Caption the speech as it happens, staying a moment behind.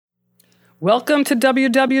Welcome to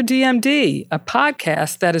WWDMD, a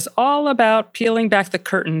podcast that is all about peeling back the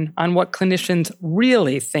curtain on what clinicians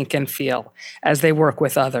really think and feel as they work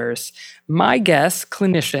with others. My guests,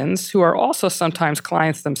 clinicians, who are also sometimes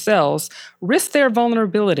clients themselves, risk their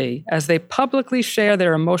vulnerability as they publicly share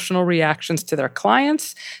their emotional reactions to their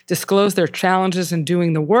clients, disclose their challenges in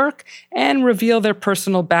doing the work, and reveal their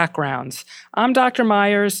personal backgrounds. I'm Dr.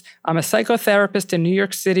 Meyers. I'm a psychotherapist in New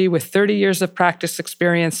York City with 30 years of practice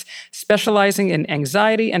experience, specializing in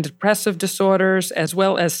anxiety and depressive disorders, as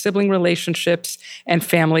well as sibling relationships and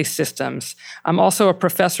family systems. I'm also a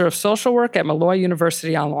professor of social work at Malloy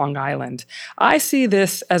University on Long Island. I see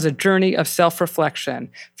this as a journey of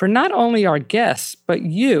self-reflection for not only our guests, but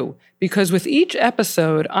you, because with each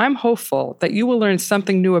episode, I'm hopeful that you will learn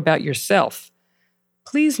something new about yourself.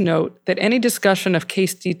 Please note that any discussion of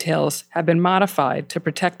case details have been modified to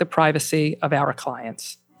protect the privacy of our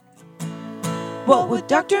clients. What would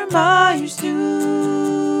Dr. Meyers do?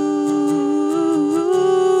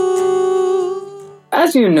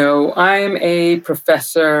 As you know, I'm a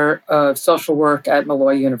professor of social work at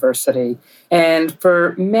Malloy University, and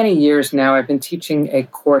for many years now, I've been teaching a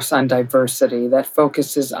course on diversity that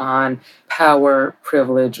focuses on power,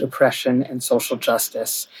 privilege, oppression, and social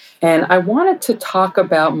justice. And I wanted to talk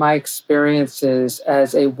about my experiences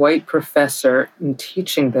as a white professor in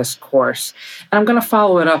teaching this course. And I'm going to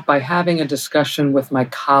follow it up by having a discussion with my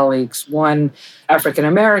colleagues, one African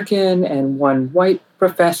American and one white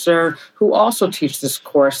professor who also teach this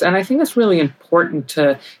course. And I think it's really important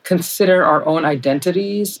to consider our own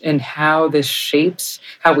identities and how this shapes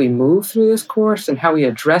how we move through this course and how we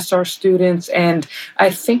address our students. And I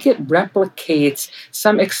think it replicates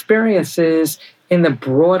some experiences in the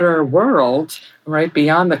broader world, right,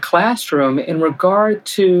 beyond the classroom, in regard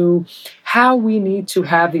to how we need to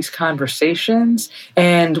have these conversations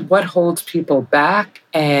and what holds people back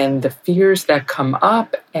and the fears that come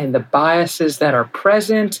up and the biases that are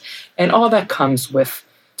present and all that comes with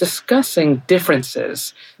discussing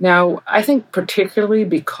differences. Now, I think particularly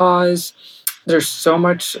because there's so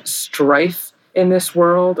much strife in this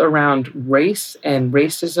world around race and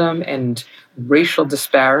racism and racial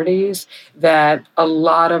disparities, that a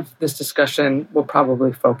lot of this discussion will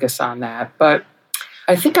probably focus on that. But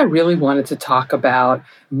I think I really wanted to talk about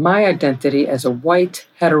my identity as a white,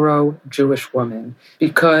 hetero, Jewish woman,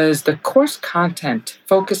 because the course content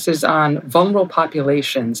focuses on vulnerable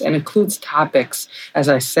populations and includes topics, as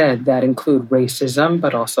I said, that include racism,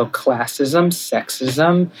 but also classism,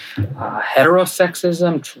 sexism,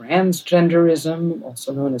 heterosexism, transgenderism,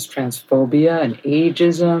 also known as transphobia, and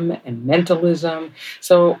ageism, and mentalism.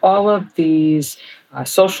 So all of these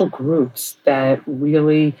social groups that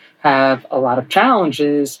really have a lot of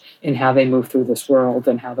challenges in how they move through this world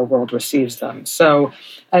and how the world receives them. So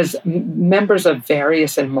as members of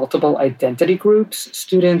various and multiple identity groups,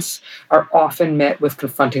 students are often met with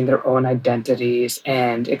confronting their own identities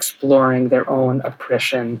and exploring their own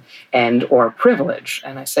oppression and or privilege.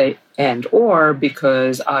 And I say and or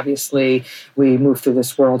because obviously we move through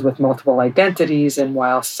this world with multiple identities, and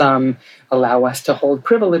while some allow us to hold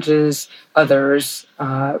privileges, others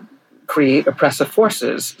create oppressive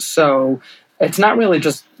forces. So it's not really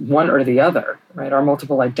just one or the other, right? Our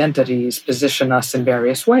multiple identities position us in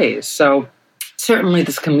various ways. So certainly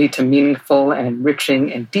this can lead to meaningful and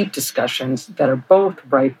enriching and deep discussions that are both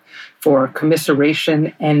ripe for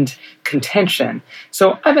commiseration and contention.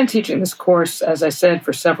 So I've been teaching this course, as I said,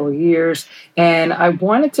 for several years, and I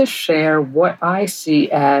wanted to share what I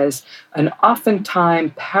see as an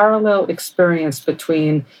oftentimes parallel experience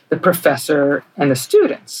between the professor and the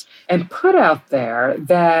students, and put out there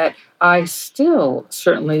that I still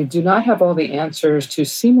certainly do not have all the answers to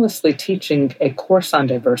seamlessly teaching a course on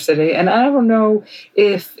diversity, and I don't know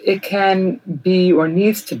if it can be or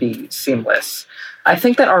needs to be seamless. I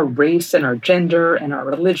think that our race and our gender and our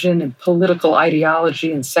religion and political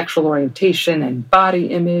ideology and sexual orientation and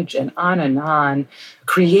body image and on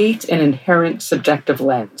create an inherent subjective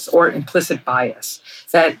lens or implicit bias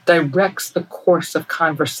that directs the course of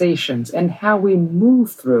conversations and how we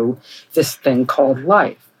move through this thing called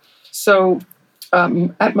life. So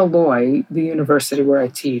at Malloy, the university where I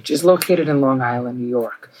teach, is located in Long Island, New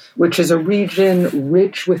York, which is a region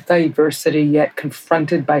rich with diversity, yet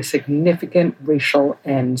confronted by significant racial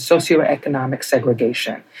and socioeconomic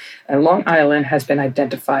segregation. And Long Island has been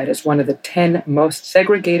identified as one of the 10 most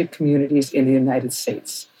segregated communities in the United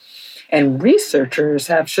States. And researchers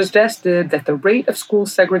have suggested that the rate of school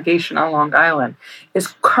segregation on Long Island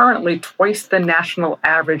is currently twice the national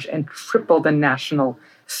average and triple the national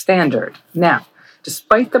standard. Now,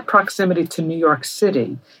 despite the proximity to New York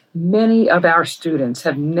City many of our students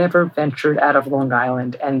have never ventured out of Long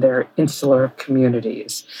Island and their insular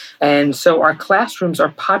communities. And so our classrooms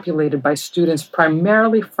are populated by students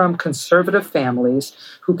primarily from conservative families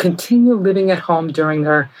who continue living at home during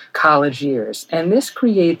their college years. And this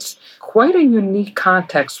creates quite a unique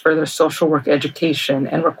context for their social work education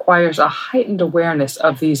and requires a heightened awareness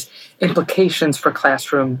of these implications for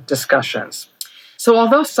classroom discussions. So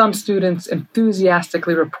although some students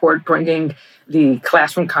enthusiastically report bringing the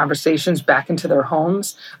classroom conversations back into their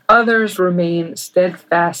homes, others remain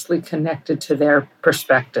steadfastly connected to their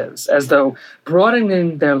perspectives, as though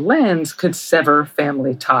broadening their lens could sever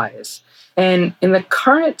family ties. And in the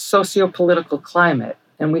current socio-political climate,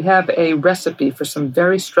 and we have a recipe for some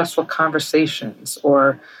very stressful conversations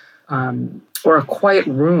or a quiet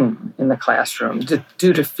room in the classroom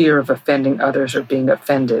due to fear of offending others or being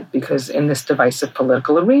offended, because in this divisive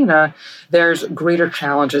political arena, there's greater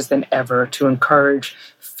challenges than ever to encourage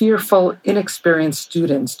fearful, inexperienced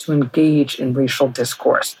students to engage in racial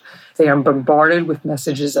discourse. They are bombarded with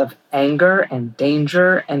messages of anger and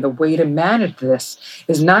danger, and the way to manage this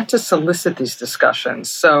is not to solicit these discussions.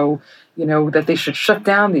 So, that they should shut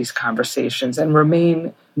down these conversations and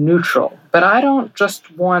remain neutral. But I don't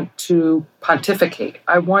just want to pontificate.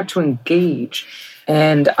 I want to engage.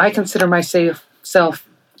 And I consider myself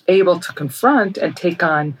able to confront and take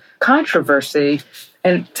on controversy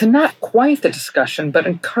and to not quiet the discussion, but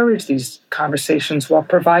encourage these conversations while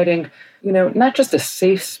providing, not just a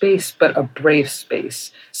safe space, but a brave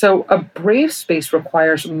space. So a brave space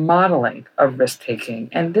requires modeling of risk-taking.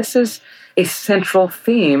 And this is a central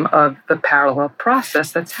theme of the parallel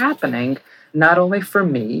process that's happening, not only for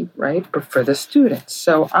me, right, but for the students.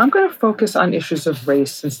 So I'm going to focus on issues of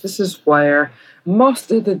race, since this is where most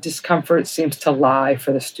of the discomfort seems to lie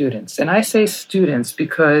for the students. And I say students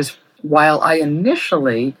because while I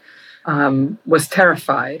initially was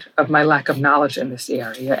terrified of my lack of knowledge in this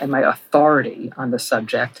area and my authority on the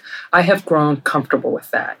subject, I have grown comfortable with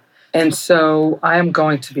that. And so I'm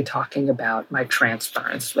going to be talking about my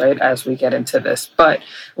transference, right, as we get into this. But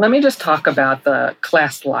let me just talk about the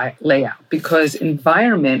class layout, because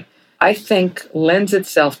environment, I think, lends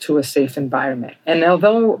itself to a safe environment. And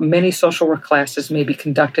although many social work classes may be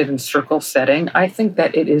conducted in circle setting, I think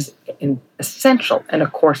that it is essential in a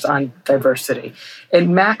course on diversity. It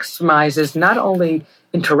maximizes not only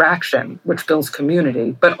interaction, which builds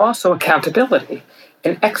community, but also accountability.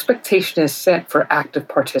 An expectation is set for active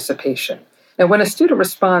participation. And when a student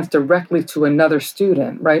responds directly to another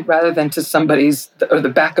student, right, rather than to somebody's or the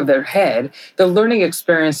back of their head, the learning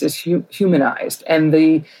experience is humanized and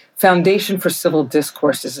the foundation for civil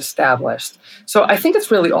discourse is established. So I think it's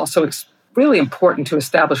really also really important to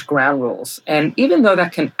establish ground rules. And even though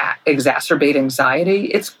that can exacerbate anxiety,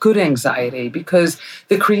 it's good anxiety, because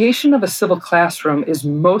the creation of a civil classroom is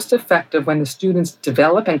most effective when the students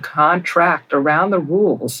develop and contract around the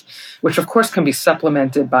rules, which of course can be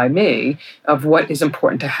supplemented by me, of what is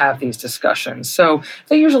important to have these discussions. So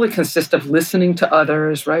they usually consist of listening to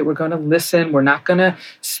others, right? We're going to listen. We're not going to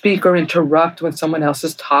speak or interrupt when someone else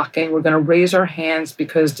is talking. We're going to raise our hands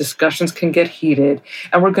because discussions can get heated,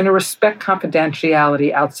 and we're going to respect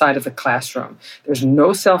confidentiality outside of the classroom. There's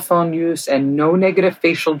no cell phone use and no negative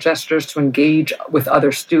facial gestures to engage with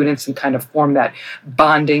other students and kind of form that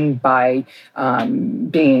bonding by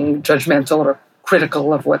being judgmental or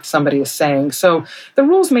critical of what somebody is saying. So the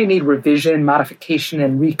rules may need revision, modification,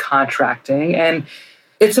 and recontracting. And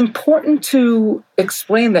it's important to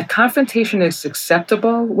explain that confrontation is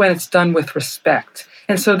acceptable when it's done with respect.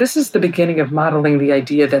 And so this is the beginning of modeling the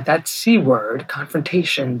idea that C word,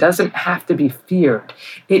 confrontation, doesn't have to be feared.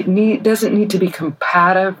 It doesn't need to be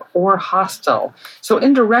combative or hostile. So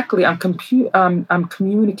indirectly, I'm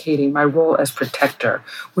communicating my role as protector,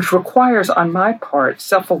 which requires on my part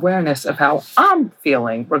self-awareness of how I'm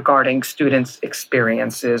feeling regarding students'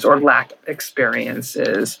 experiences or lack of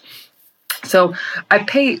experiences. So I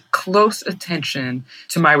pay close attention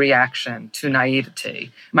to my reaction to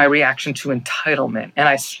naivety, my reaction to entitlement, and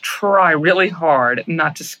I try really hard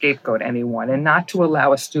not to scapegoat anyone and not to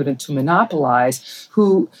allow a student to monopolize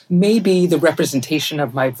who may be the representation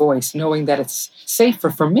of my voice, knowing that it's safer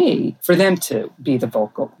for me, for them to be the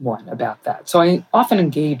vocal one about that. So I often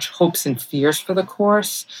engage hopes and fears for the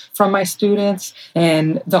course from my students,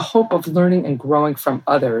 and the hope of learning and growing from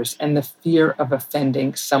others and the fear of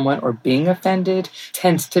offending someone or being offended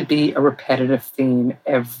tends to be a repetitive theme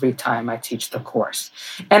every time I teach the course.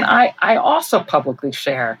 And I also publicly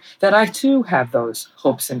share that I too have those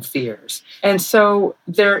hopes and fears. And so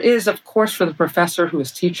there is, of course, for the professor who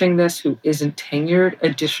is teaching this, who isn't tenured,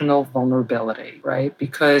 additional vulnerability, right?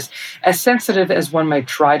 Because as sensitive as one might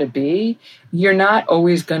try to be, you're not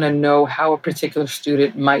always going to know how a particular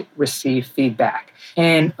student might receive feedback.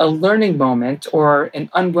 And a learning moment or an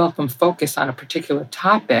unwelcome focus on a particular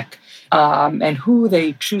topic and who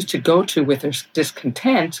they choose to go to with their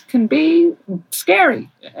discontent can be scary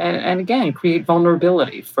and again, create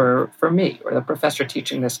vulnerability for me or the professor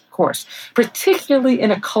teaching this course, particularly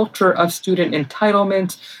in a culture of student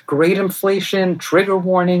entitlement, grade inflation, trigger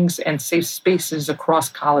warnings, and safe spaces across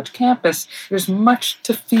college campus. There's much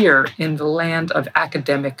to fear in the land of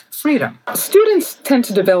academic freedom. Students tend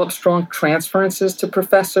to develop strong transferences to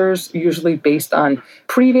professors, usually based on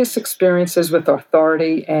previous experiences with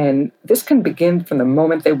authority, and this can begin from the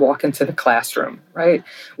moment they walk into the classroom, right?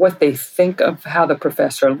 What they think of how the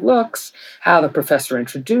professor looks, how the professor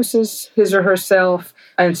introduces his or herself.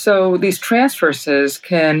 And so these transferences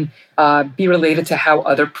can be related to how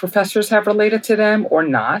other professors have related to them or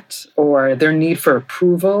not, or their need for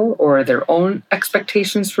approval, or their own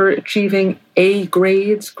expectations for achieving A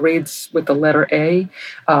grades with the letter A,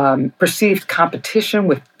 perceived competition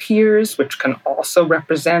with peers, which can also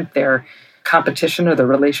represent their competition or the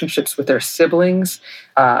relationships with their siblings,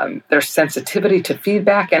 their sensitivity to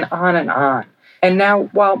feedback, and on and on. And now,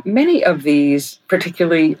 while many of these,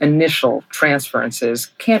 particularly initial transferences,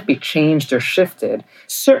 can't be changed or shifted,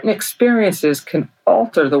 certain experiences can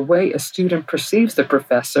alter the way a student perceives the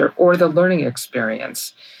professor or the learning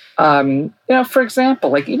experience. For example,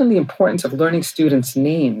 like even the importance of learning students'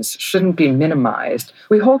 names shouldn't be minimized.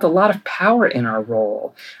 We hold a lot of power in our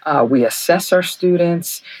role. We assess our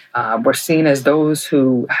students. We're seen as those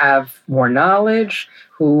who have more knowledge,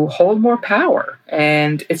 who hold more power.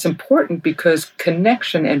 And it's important because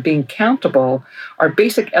connection and being countable are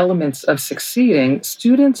basic elements of succeeding.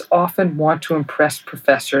 Students often want to impress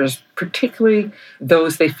professors, particularly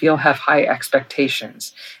those they feel have high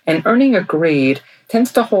expectations. And earning a grade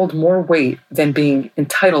tends to hold more weight than being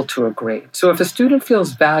entitled to a grade. So if a student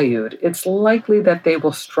feels valued, it's likely that they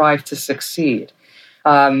will strive to succeed.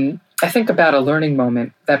 I think about a learning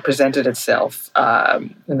moment that presented itself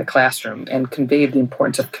in the classroom and conveyed the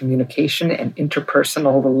importance of communication and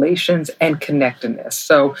interpersonal relations and connectedness.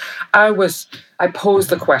 So I posed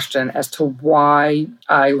the question as to why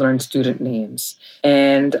I learned student names.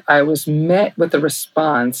 And I was met with the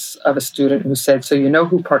response of a student who said, so you know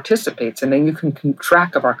who participates, and then you can keep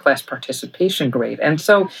track of our class participation grade. And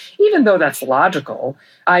so even though that's logical,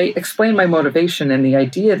 I explained my motivation and the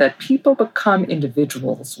idea that people become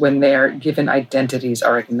individuals when their given identities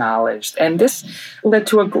are acknowledged. And this led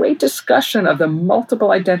to a great discussion of the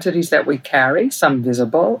multiple identities that we carry, some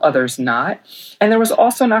visible, others not. And there was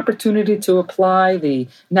also an opportunity to apply the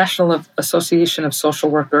National Association of Social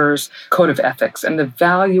Workers Code of Ethics and the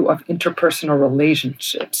value of interpersonal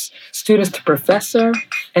relationships, students to professor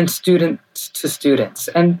and students to students.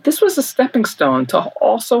 And this was a stepping stone to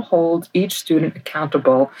also hold each student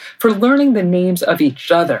accountable for learning the names of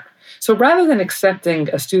each other. So rather than accepting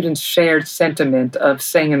a student's shared sentiment of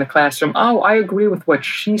saying in the classroom, oh, I agree with what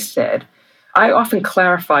she said, I often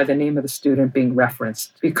clarify the name of the student being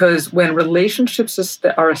referenced, because when relationships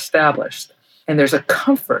are established and there's a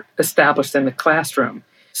comfort established in the classroom,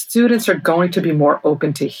 students are going to be more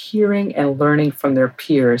open to hearing and learning from their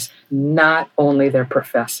peers, not only their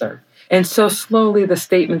professor. And so slowly the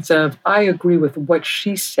statements of, I agree with what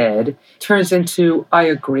she said, turns into, I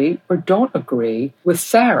agree or don't agree with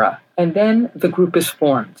Sarah. And then the group is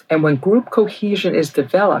formed. And when group cohesion is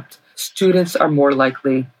developed, students are more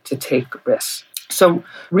likely to take risks. So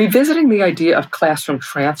revisiting the idea of classroom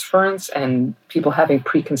transference and people having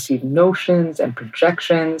preconceived notions and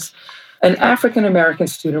projections, an African-American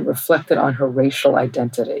student reflected on her racial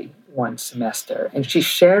identity one semester, and she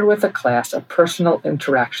shared with the class a personal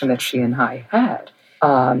interaction that she and I had.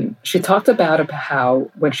 She talked about how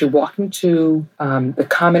when she walked into the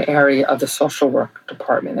common area of the social work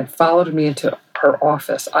department and followed me into her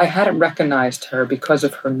office, I hadn't recognized her because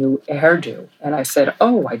of her new hairdo. And I said,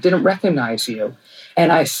 oh, I didn't recognize you.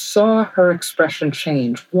 And I saw her expression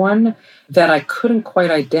change, one that I couldn't quite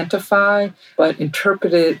identify, but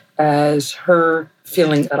interpreted as her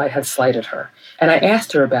feeling that I had slighted her. And I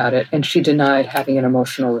asked her about it, and she denied having an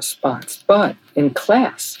emotional response. But in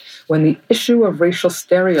class, when the issue of racial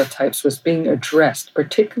stereotypes was being addressed,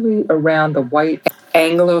 particularly around the white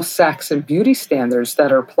Anglo-Saxon beauty standards that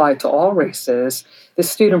are applied to all races, the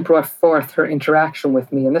student brought forth her interaction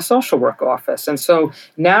with me in the social work office. And so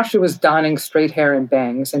now she was donning straight hair and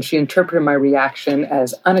bangs, and she interpreted my reaction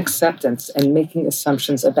as unacceptance and making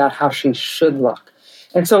assumptions about how she should look.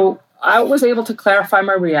 And so I was able to clarify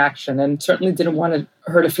my reaction and certainly didn't want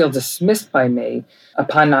her to feel dismissed by me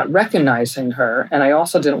upon not recognizing her. And I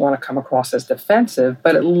also didn't want to come across as defensive,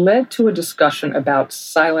 but it led to a discussion about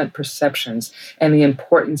silent perceptions and the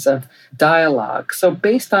importance of dialogue. So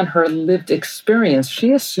based on her lived experience,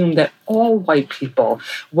 she assumed that all white people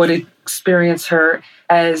would experience her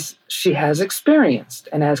as she has experienced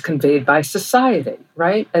and as conveyed by society,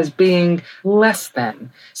 right? As being less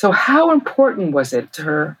than. So how important was it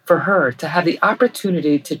for her to have the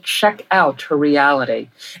opportunity to check out her reality?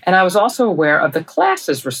 And I was also aware of the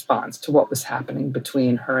class's response to what was happening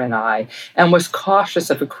between her and I, and was cautious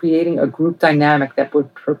of creating a group dynamic that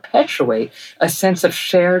would perpetuate a sense of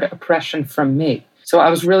shared oppression from me. So I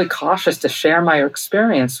was really cautious to share my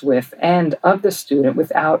experience with and of the student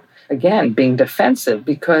without, again, being defensive,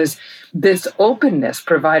 because this openness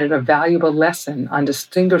provided a valuable lesson on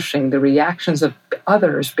distinguishing the reactions of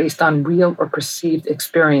others based on real or perceived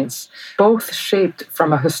experience, both shaped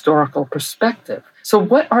from a historical perspective. So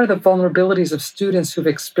what are the vulnerabilities of students who've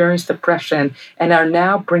experienced oppression and are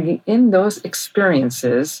now bringing in those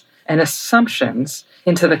experiences and assumptions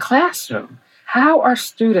into the classroom? How are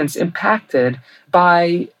students impacted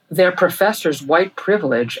by their professor's white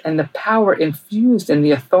privilege and the power infused in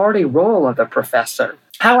the authority role of the professor?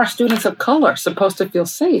 How are students of color supposed to feel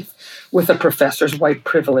safe with a professor's white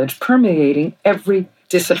privilege permeating every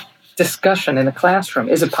discussion in the classroom?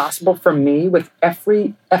 Is it possible for me, with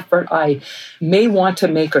every effort I may want to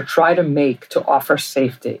make or try to make, to offer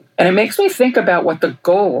safety? And it makes me think about what the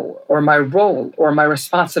goal or my role or my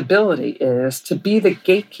responsibility is to be the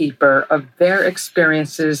gatekeeper of their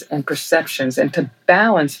experiences and perceptions, and to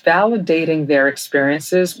balance validating their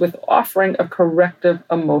experiences with offering a corrective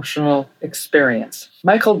emotional experience.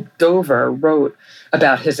 Michael Dover wrote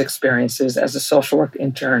about his experiences as a social work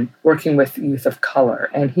intern working with youth of color,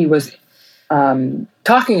 and he was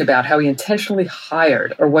talking about how he intentionally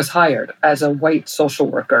was hired as a white social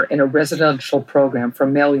worker in a residential program for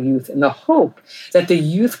male youth in the hope that the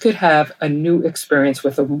youth could have a new experience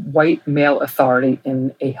with a white male authority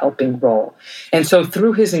in a helping role. And so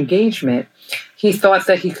through his engagement, he thought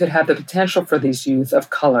that he could have the potential for these youth of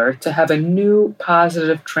color to have a new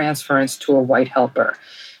positive transference to a white helper.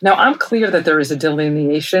 Now, I'm clear that there is a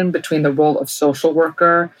delineation between the role of social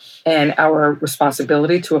worker and our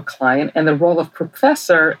responsibility to a client, and the role of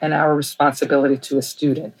professor and our responsibility to a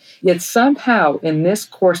student. Yet somehow, in this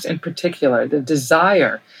course in particular, the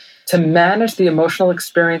desire to manage the emotional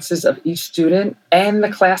experiences of each student and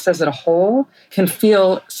the class as a whole can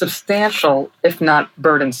feel substantial, if not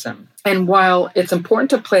burdensome. And while it's important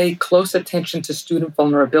to pay close attention to student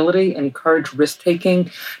vulnerability and encourage risk-taking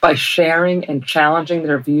by sharing and challenging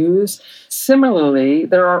their views, similarly,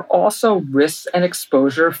 there are also risks and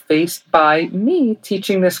exposure faced by me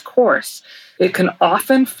teaching this course. It can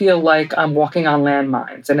often feel like I'm walking on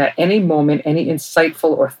landmines, and at any moment, any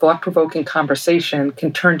insightful or thought-provoking conversation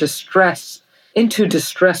can turn into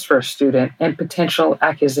distress for a student and potential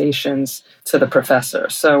accusations to the professor.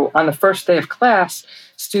 So on the first day of class,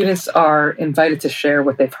 students are invited to share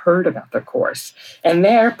what they've heard about the course. And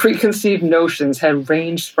their preconceived notions have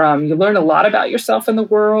ranged from you learn a lot about yourself in the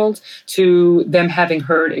world to them having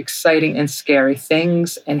heard exciting and scary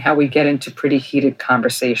things, and how we get into pretty heated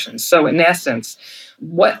conversations. So in essence,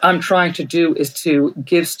 what I'm trying to do is to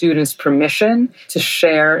give students permission to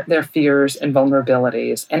share their fears and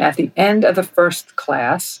vulnerabilities. And at the end of the first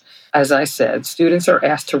class, as I said, students are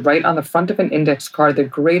asked to write on the front of an index card their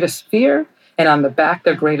greatest fear and on the back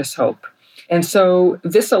their greatest hope. And so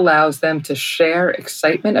this allows them to share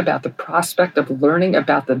excitement about the prospect of learning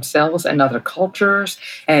about themselves and other cultures,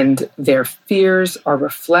 and their fears are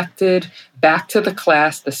reflected back to the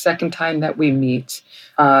class the second time that we meet,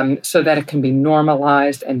 so that it can be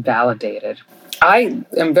normalized and validated. I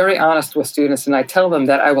am very honest with students, and I tell them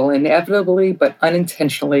that I will inevitably but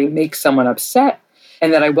unintentionally make someone upset,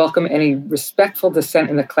 and that I welcome any respectful dissent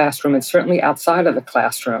in the classroom and certainly outside of the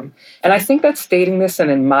classroom. And I think that stating this and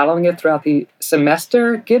then modeling it throughout the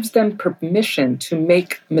semester gives them permission to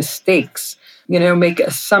make mistakes make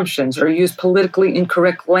assumptions or use politically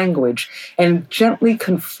incorrect language and gently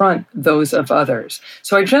confront those of others.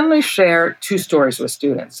 So I generally share 2 stories with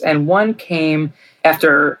students, and one came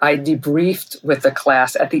after I debriefed with the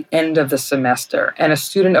class at the end of the semester, and a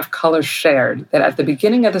student of color shared that at the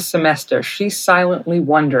beginning of the semester, she silently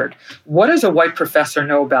wondered, what does a white professor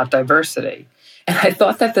know about diversity? And I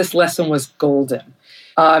thought that this lesson was golden.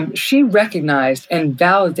 She recognized and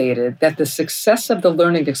validated that the success of the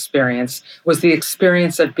learning experience was the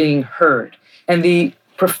experience of being heard. And the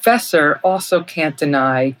professor also can't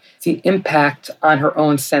deny the impact on her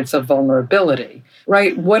own sense of vulnerability,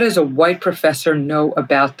 right? What does a white professor know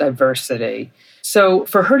about diversity? So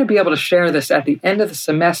for her to be able to share this at the end of the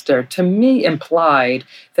semester, to me implied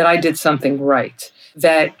that I did something right,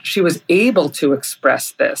 that she was able to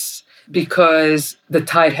express this because the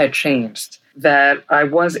tide had changed, that I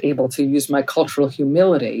was able to use my cultural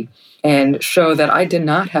humility and show that I did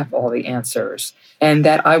not have all the answers, and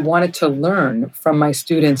that I wanted to learn from my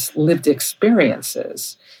students' lived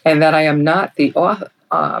experiences, and that I am not the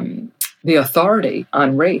authority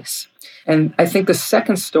on race. And I think the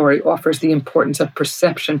second story offers the importance of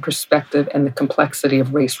perception, perspective, and the complexity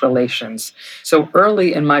of race relations. So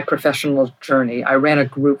early in my professional journey, I ran a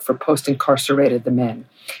group for post-incarcerated men.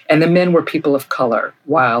 And the men were people of color,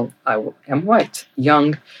 while I am white,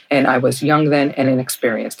 young, and I was young then and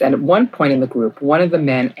inexperienced. And at one point in the group, one of the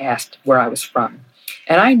men asked where I was from.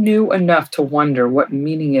 And I knew enough to wonder what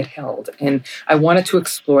meaning it held, and I wanted to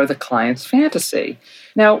explore the client's fantasy.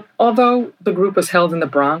 Now, although the group was held in the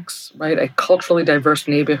Bronx, right, a culturally diverse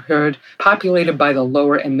neighborhood populated by the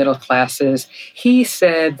lower and middle classes, he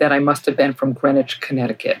said that I must have been from Greenwich,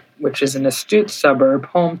 Connecticut, which is an astute suburb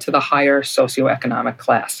home to the higher socioeconomic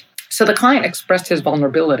class. So the client expressed his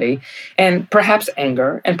vulnerability and perhaps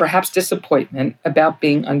anger and perhaps disappointment about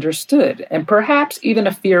being understood and perhaps even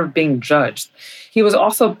a fear of being judged. He was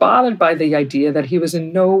also bothered by the idea that he was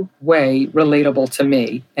in no way relatable to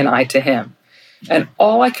me and I to him. And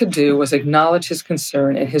all I could do was acknowledge his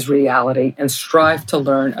concern and his reality and strive to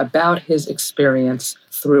learn about his experience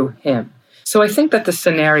through him. So I think that the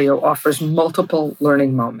scenario offers multiple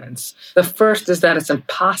learning moments. The first is that it's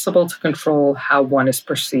impossible to control how one is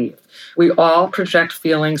perceived. We all project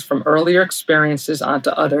feelings from earlier experiences onto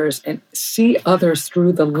others and see others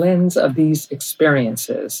through the lens of these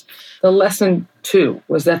experiences. The lesson, too,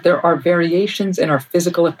 was that there are variations in our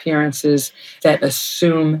physical appearances that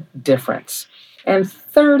assume difference. And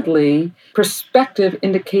thirdly, perspective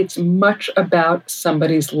indicates much about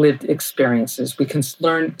somebody's lived experiences. We can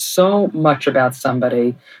learn so much about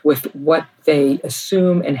somebody with what they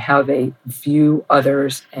assume and how they view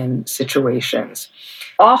others and situations.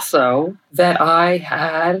 Also, that I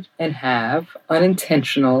had and have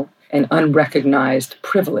unintentional and unrecognized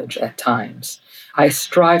privilege at times. I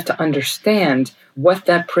strive to understand what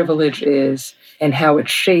that privilege is and how it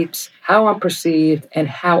shapes how I'm perceived and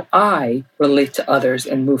how I relate to others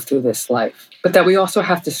and move through this life. But that we also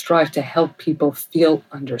have to strive to help people feel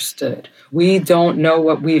understood. We don't know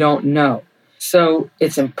what we don't know. So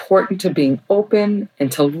it's important to being open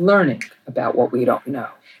and to learning about what we don't know.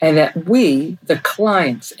 And that we, the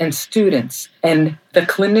clients and students and the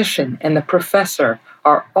clinician and the professor,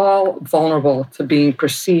 are all vulnerable to being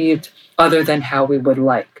perceived other than how we would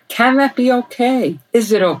like. Can that be okay?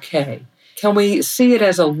 Is it okay? Can we see it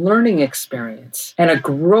as a learning experience and a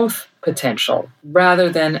growth potential rather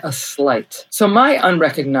than a slight? So my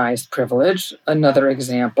unrecognized privilege, another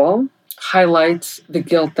example, highlights the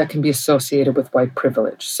guilt that can be associated with white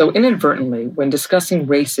privilege. So inadvertently, when discussing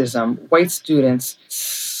racism, white students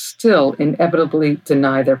still inevitably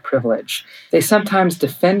deny their privilege. They sometimes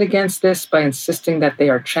defend against this by insisting that they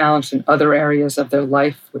are challenged in other areas of their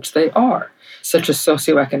life, which they are, such as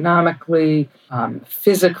socioeconomically,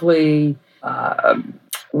 physically,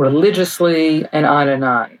 religiously, and on and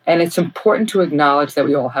on. And it's important to acknowledge that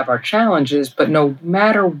we all have our challenges, but no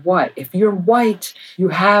matter what, if you're white, you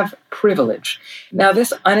have privilege. Now,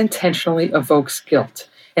 this unintentionally evokes guilt.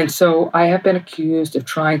 And so I have been accused of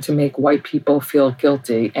trying to make white people feel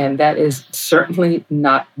guilty, and that is certainly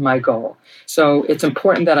not my goal. So it's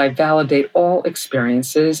important that I validate all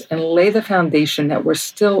experiences and lay the foundation that we're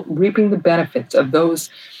still reaping the benefits of those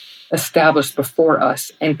established before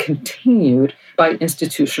us and continued by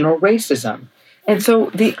institutional racism. And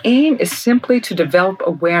so the aim is simply to develop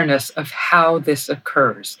awareness of how this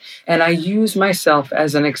occurs. And I use myself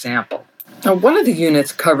as an example. Now, one of the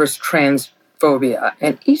units covers transphobia,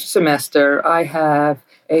 and each semester I have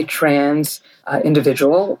a trans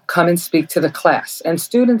individual come and speak to the class. And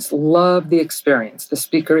students love the experience. The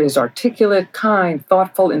speaker is articulate, kind,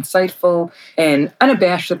 thoughtful, insightful, and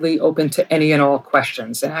unabashedly open to any and all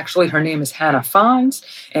questions. And actually, her name is Hannah Fines,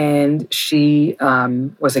 and she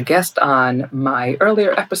was a guest on my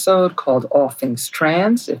earlier episode called All Things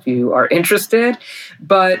Trans, if you are interested.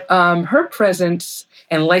 But her presence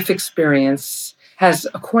and life experience has,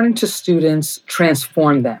 according to students,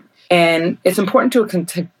 transformed them. And it's important to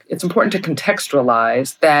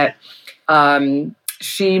contextualize that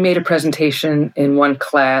she made a presentation in one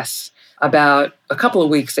class about a couple of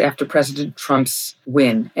weeks after President Trump's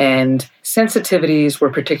win, and sensitivities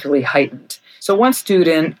were particularly heightened. So one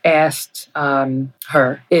student asked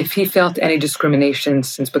her if he felt any discrimination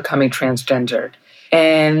since becoming transgendered.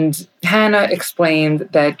 And Hannah explained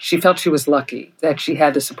that she felt she was lucky, that she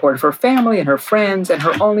had the support of her family and her friends, and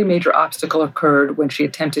her only major obstacle occurred when she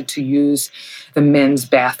attempted to use the men's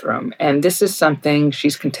bathroom. And this is something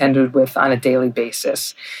she's contended with on a daily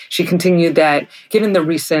basis. She continued that, given the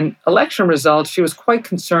recent election results, she was quite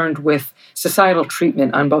concerned with societal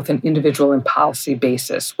treatment on both an individual and policy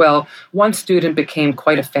basis. Well, one student became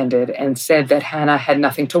quite offended and said that Hannah had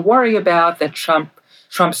nothing to worry about, that Trump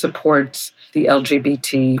supports the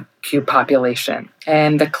LGBTQ population.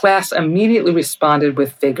 And the class immediately responded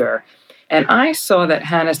with vigor. And I saw that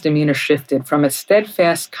Hannah's demeanor shifted from a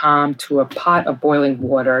steadfast calm to a pot of boiling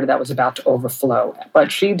water that was about to overflow.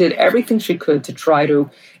 But she did everything she could to try to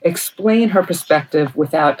explain her perspective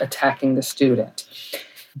without attacking the student.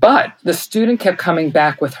 But the student kept coming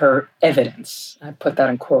back with her evidence. I put that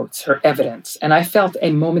in quotes, her evidence. And I felt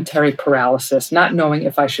a momentary paralysis, not knowing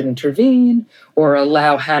if I should intervene or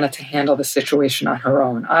allow Hannah to handle the situation on her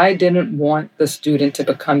own. I didn't want the student to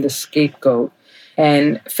become the scapegoat,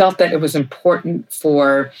 and felt that it was important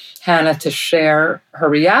for Hannah to share her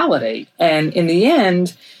reality. And in the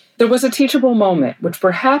end, there was a teachable moment, which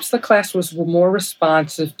perhaps the class was more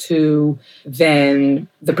responsive to than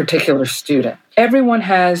the particular student. Everyone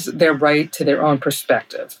has their right to their own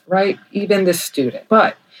perspective, right? Even the student.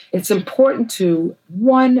 But it's important to,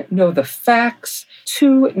 1, know the facts,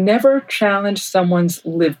 2, never challenge someone's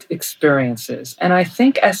lived experiences. And I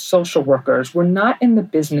think as social workers, we're not in the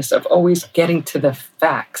business of always getting to the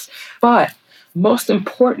facts, but most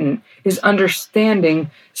important is understanding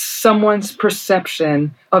someone's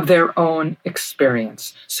perception of their own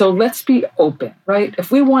experience. So let's be open, right?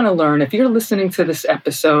 If we want to learn, if you're listening to this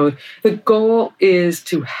episode, the goal is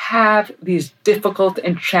to have these difficult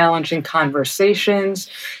and challenging conversations,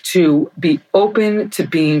 to be open to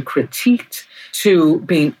being critiqued, to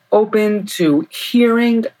being open to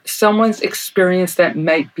hearing someone's experience that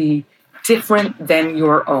might be different than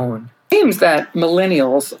your own. It seems that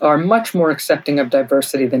millennials are much more accepting of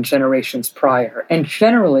diversity than generations prior. And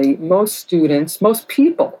generally, most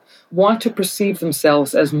people want to perceive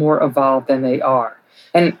themselves as more evolved than they are.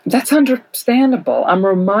 And that's understandable. I'm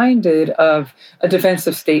reminded of a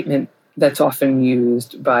defensive statement that's often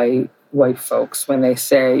used by white folks when they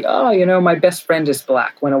say, my best friend is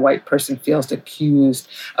Black, when a white person feels accused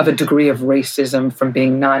of a degree of racism from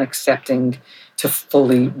being non-accepting to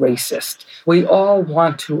fully racist. We all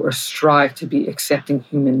want to or strive to be accepting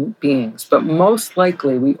human beings, but most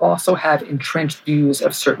likely we also have entrenched views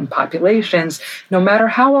of certain populations, no matter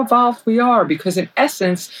how evolved we are, because in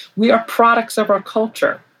essence, we are products of our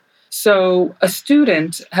culture. So a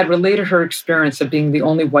student had related her experience of being the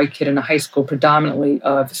only white kid in a high school predominantly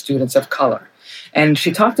of students of color. And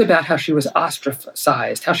she talked about how she was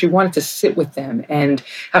ostracized, how she wanted to sit with them, and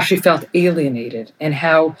how she felt alienated, and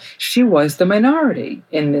how she was the minority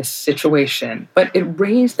in this situation. But it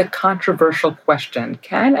raised the controversial question,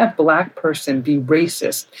 can a Black person be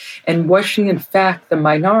racist? And was she in fact the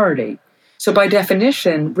minority? So by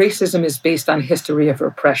definition, racism is based on a history of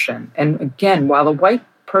oppression. And again, while a white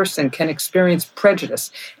person can experience prejudice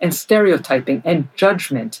and stereotyping and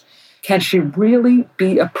judgment, can she really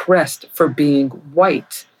be oppressed for being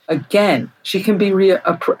white? Again, she can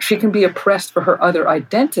be oppressed for her other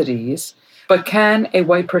identities, but can a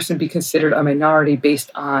white person be considered a minority based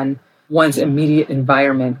on one's immediate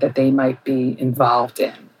environment that they might be involved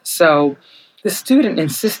in? So the student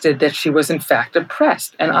insisted that she was in fact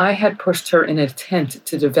oppressed, and I had pushed her in an attempt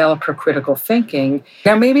to develop her critical thinking.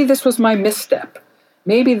 Now, maybe this was my misstep.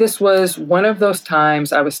 Maybe this was one of those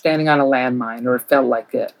times I was standing on a landmine, or it felt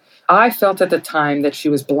like it. I felt at the time that she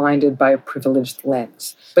was blinded by a privileged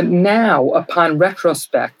lens. But now, upon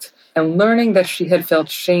retrospect, and learning that she had felt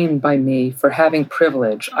shamed by me for having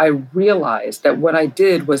privilege, I realized that what I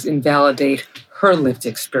did was invalidate her lived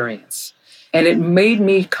experience. And it made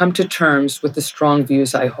me come to terms with the strong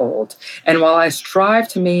views I hold. And while I strive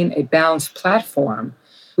to maintain a balanced platform,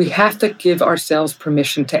 We have to give ourselves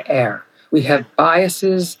permission to err. We have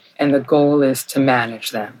biases, and the goal is to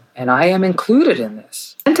manage them. And I am included in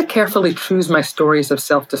this. And to carefully choose my stories of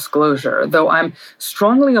self-disclosure. Though I'm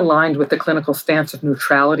strongly aligned with the clinical stance of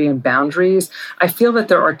neutrality and boundaries, I feel that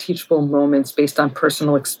there are teachable moments based on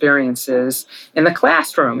personal experiences in the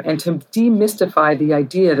classroom and to demystify the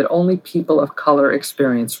idea that only people of color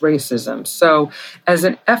experience racism. So as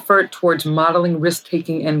an effort towards modeling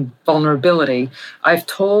risk-taking and vulnerability, I've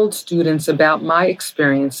told students about my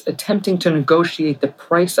experience attempting to negotiate the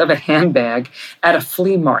price of a handbag at a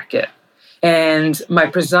flea market. And my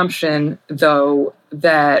presumption, though,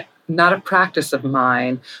 that not a practice of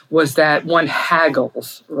mine was that one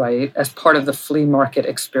haggles, right, as part of the flea market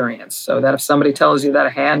experience. So that if somebody tells you that a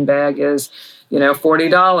handbag is,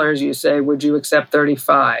 $40, you say, would you accept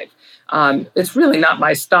 $35? It's really not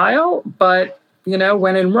my style, but,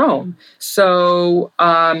 when in Rome. So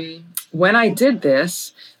when I did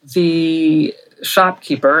this, the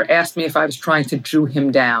shopkeeper asked me if I was trying to Jew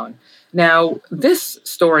him down. Now, this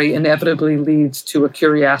story inevitably leads to a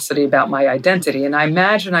curiosity about my identity, and I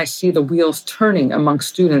imagine I see the wheels turning among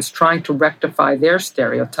students trying to rectify their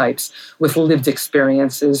stereotypes with lived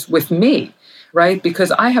experiences with me, right?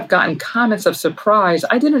 Because I have gotten comments of surprise,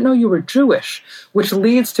 I didn't know you were Jewish, which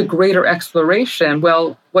leads to greater exploration.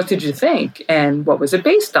 Well, what did you think, and what was it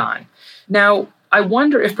based on? Now, I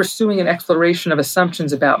wonder if pursuing an exploration of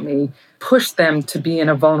assumptions about me pushed them to be in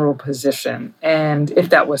a vulnerable position, and if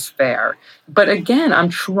that was fair. But again, I'm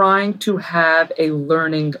trying to have a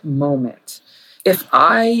learning moment. If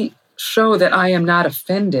I show that I am not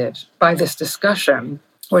offended by this discussion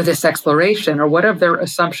or this exploration or whatever their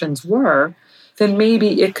assumptions were, then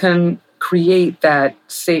maybe it can create that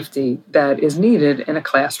safety that is needed in a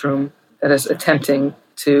classroom that is attempting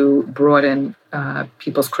to broaden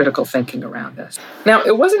people's critical thinking around this. Now,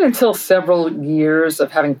 it wasn't until several years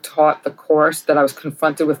of having taught the course that I was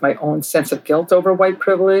confronted with my own sense of guilt over white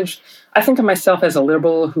privilege. I think of myself as a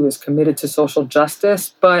liberal who is committed to social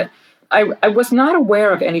justice, but I was not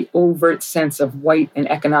aware of any overt sense of white and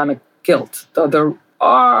economic guilt, though there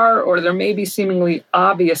may be seemingly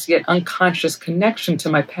obvious yet unconscious connection to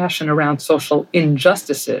my passion around social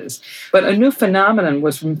injustices. But a new phenomenon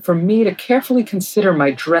was for me to carefully consider my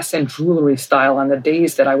dress and jewelry style on the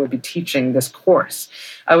days that I would be teaching this course.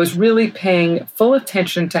 I was really paying full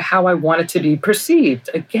attention to how I wanted to be perceived.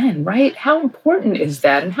 Again, right? How important is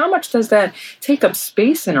that? And how much does that take up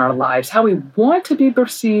space in our lives? How we want to be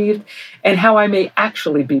perceived and how I may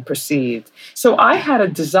actually be perceived. So I had a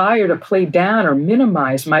desire to play down or minimize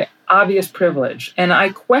my obvious privilege, and I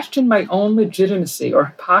questioned my own legitimacy or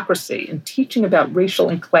hypocrisy in teaching about racial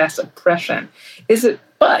and class oppression.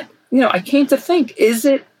 I came to think, is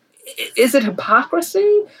it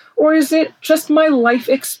hypocrisy, or is it just my life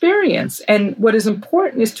experience? And what is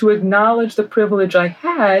important is to acknowledge the privilege I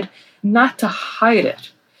had, not to hide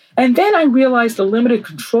it. And then I realized the limited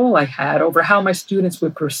control I had over how my students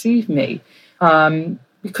would perceive me,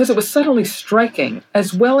 because it was suddenly striking,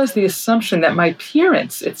 as well as the assumption that my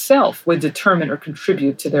appearance itself would determine or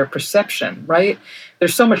contribute to their perception, right?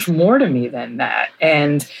 There's so much more to me than that.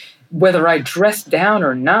 And whether I dressed down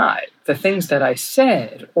or not, the things that I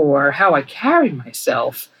said or how I carried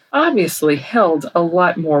myself obviously held a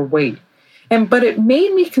lot more weight. But it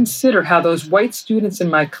made me consider how those white students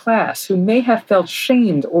in my class who may have felt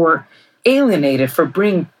shamed or alienated for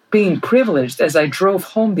being privileged as I drove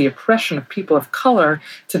home the oppression of people of color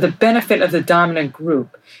to the benefit of the dominant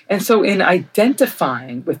group. And so in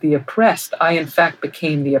identifying with the oppressed, I in fact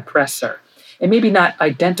became the oppressor. And maybe not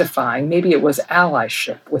identifying, maybe it was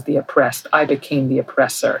allyship with the oppressed. I became the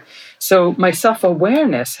oppressor. So my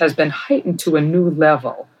self-awareness has been heightened to a new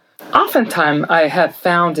level. Oftentimes, I have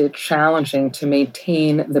found it challenging to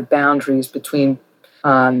maintain the boundaries between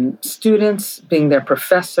students being their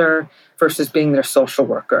professor versus being their social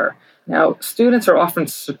worker. Now, students are often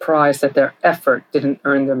surprised that their effort didn't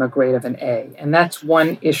earn them a grade of an A. And that's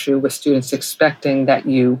one issue with students expecting that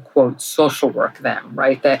you, quote, social work them,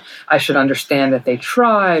 right? That I should understand that they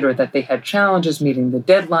tried or that they had challenges meeting the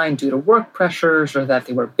deadline due to work pressures or that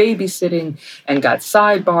they were babysitting and got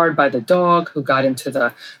sidebarred by the dog who got into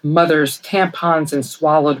the mother's tampons and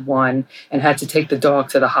swallowed one and had to take the dog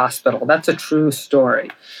to the hospital. That's a true story.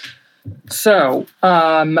 So,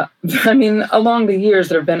 along the years,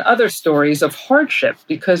 there have been other stories of hardship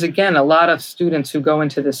because, again, a lot of students who go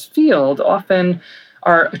into this field often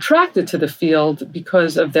are attracted to the field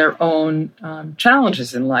because of their own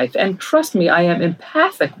challenges in life. And trust me, I am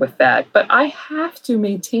empathic with that, but I have to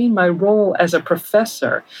maintain my role as a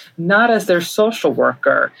professor, not as their social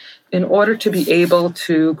worker, in order to be able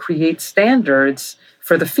to create standards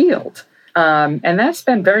for the field. And that's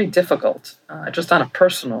been very difficult, just on a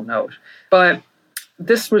personal note. But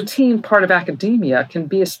this routine part of academia can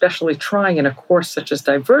be especially trying in a course such as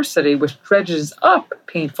diversity, which dredges up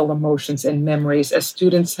painful emotions and memories as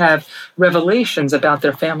students have revelations about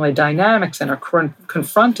their family dynamics and are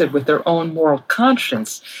confronted with their own moral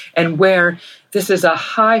conscience, and where this is a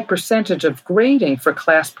high percentage of grading for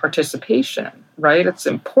class participation, right? It's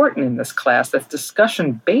important in this class that's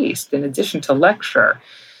discussion-based in addition to lecture.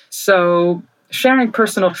 So sharing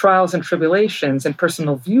personal trials and tribulations and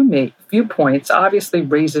personal viewpoints obviously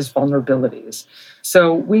raises vulnerabilities.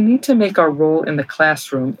 So we need to make our role in the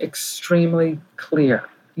classroom extremely clear.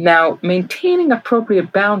 Now, maintaining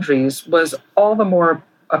appropriate boundaries was all the more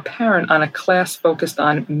apparent on a class focused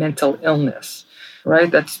on mental illness, right?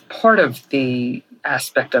 That's part of the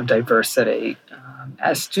aspect of diversity.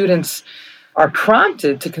 As students are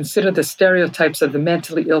prompted to consider the stereotypes of the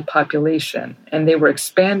mentally ill population, and they were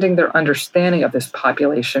expanding their understanding of this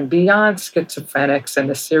population beyond schizophrenics and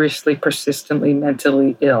the seriously, persistently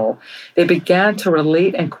mentally ill. They began to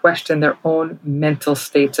relate and question their own mental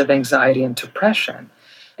states of anxiety and depression.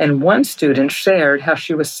 And one student shared how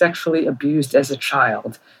she was sexually abused as a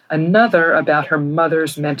child, another about her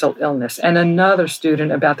mother's mental illness, and another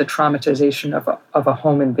student about the traumatization of a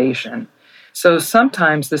home invasion. So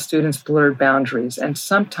sometimes the students blurred boundaries, and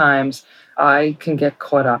sometimes I can get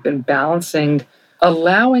caught up in balancing,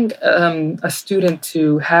 allowing a student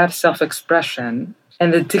to have self-expression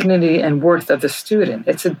and the dignity and worth of the student.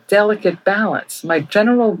 It's a delicate balance. My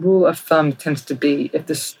general rule of thumb tends to be if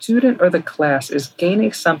the student or the class is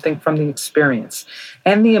gaining something from the experience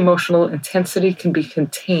and the emotional intensity can be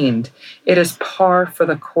contained, it is par for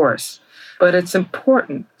the course. But it's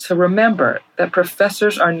important to remember that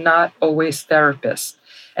professors are not always therapists,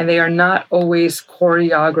 and they are not always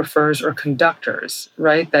choreographers or conductors,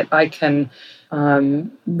 right? That I can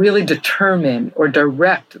really determine or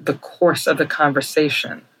direct the course of the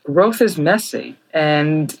conversation. Growth is messy,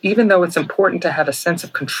 and even though it's important to have a sense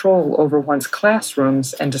of control over one's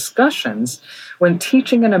classrooms and discussions, when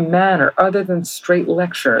teaching in a manner other than straight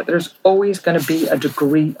lecture, there's always going to be a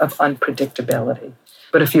degree of unpredictability.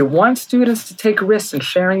 But if you want students to take risks in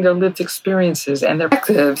sharing their lived experiences and their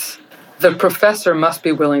perspectives, the professor must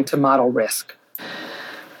be willing to model risk.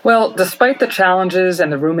 Well, despite the challenges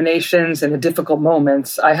and the ruminations and the difficult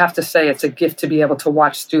moments, I have to say it's a gift to be able to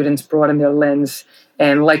watch students broaden their lens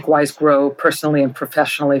and likewise grow personally and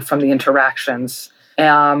professionally from the interactions.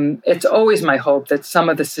 It's always my hope that some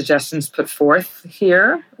of the suggestions put forth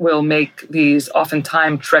here will make these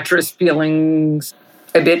oftentimes treacherous feelings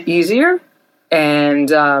a bit easier and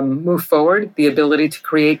move forward, the ability to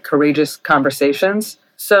create courageous conversations.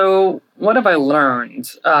 So what have I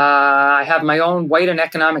learned? I have my own white and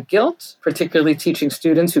economic guilt, particularly teaching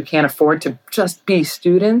students who can't afford to just be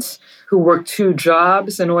students, who work 2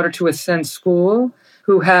 jobs in order to attend school,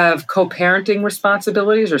 who have co-parenting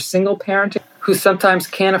responsibilities or single parenting, who sometimes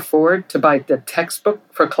can't afford to buy the textbook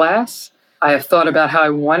for class. I have thought about how I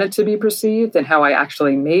wanted to be perceived and how I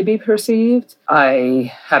actually may be perceived.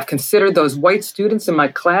 I have considered those white students in my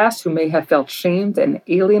class who may have felt shamed and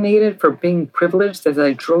alienated for being privileged as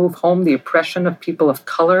I drove home the oppression of people of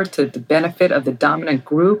color to the benefit of the dominant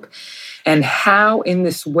group, and how in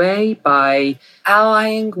this way, by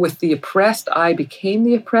allying with the oppressed, I became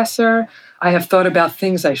the oppressor. I have thought about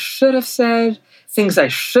things I should have said, things I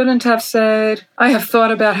shouldn't have said. I have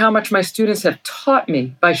thought about how much my students have taught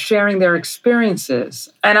me by sharing their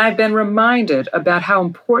experiences. And I've been reminded about how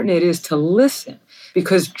important it is to listen,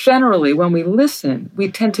 because generally when we listen,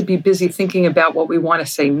 we tend to be busy thinking about what we want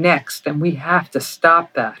to say next, and we have to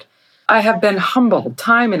stop that. I have been humbled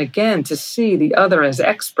time and again to see the other as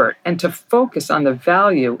expert and to focus on the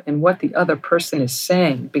value in what the other person is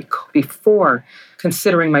saying before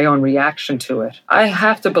considering my own reaction to it. I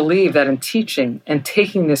have to believe that in teaching and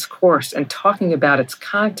taking this course and talking about its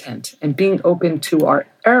content and being open to our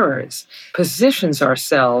errors positions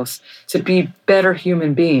ourselves to be better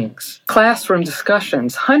human beings. Classroom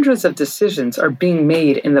discussions, hundreds of decisions are being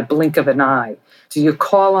made in the blink of an eye. Do you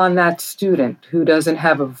call on that student who doesn't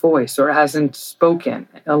have a voice or hasn't spoken,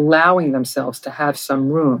 allowing themselves to have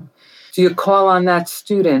some room? Do you call on that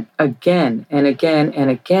student again and again and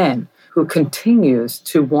again who continues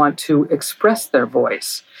to want to express their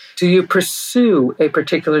voice? Do you pursue a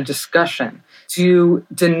particular discussion? Do you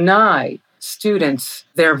deny students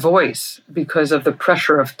their voice because of the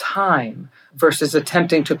pressure of time versus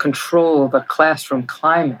attempting to control the classroom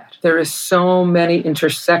climate. There is so many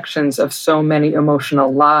intersections of so many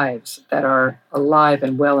emotional lives that are alive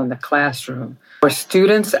and well in the classroom. Our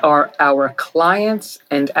students are our clients,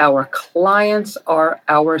 and our clients are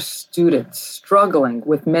our students, struggling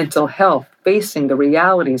with mental health, facing the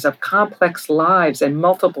realities of complex lives and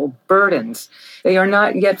multiple burdens. They are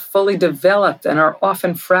not yet fully developed and are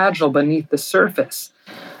often fragile beneath the surface.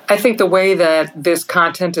 I think the way that this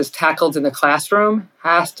content is tackled in the classroom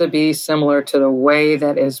has to be similar to the way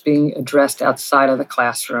that is being addressed outside of the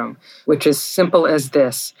classroom, which is simple as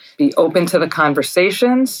this. Be open to the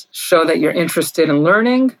conversations, show that you're interested in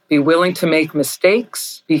learning, be willing to make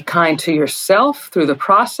mistakes, be kind to yourself through the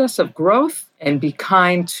process of growth, and be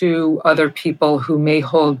kind to other people who may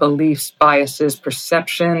hold beliefs, biases,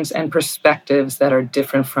 perceptions, and perspectives that are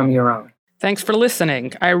different from your own. Thanks for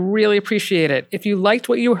listening. I really appreciate it. If you liked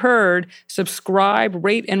what you heard, subscribe,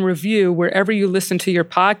 rate, and review wherever you listen to your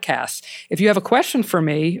podcasts. If you have a question for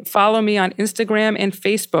me, follow me on Instagram and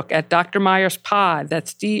Facebook at Dr. Meyers Pod.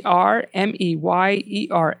 That's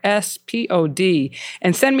DrMeyerspod.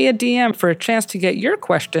 And send me a DM for a chance to get your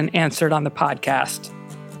question answered on the podcast.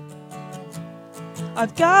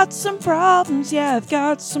 I've got some problems, yeah, I've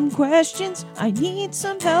got some questions. I need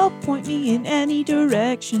some help, point me in any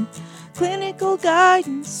direction. Clinical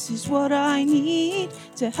guidance is what I need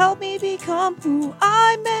to help me become who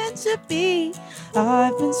I'm meant to be.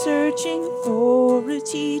 I've been searching for a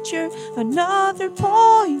teacher, another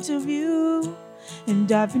point of view.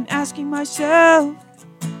 And I've been asking myself,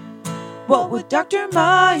 what would Dr.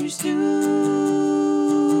 Meyers do?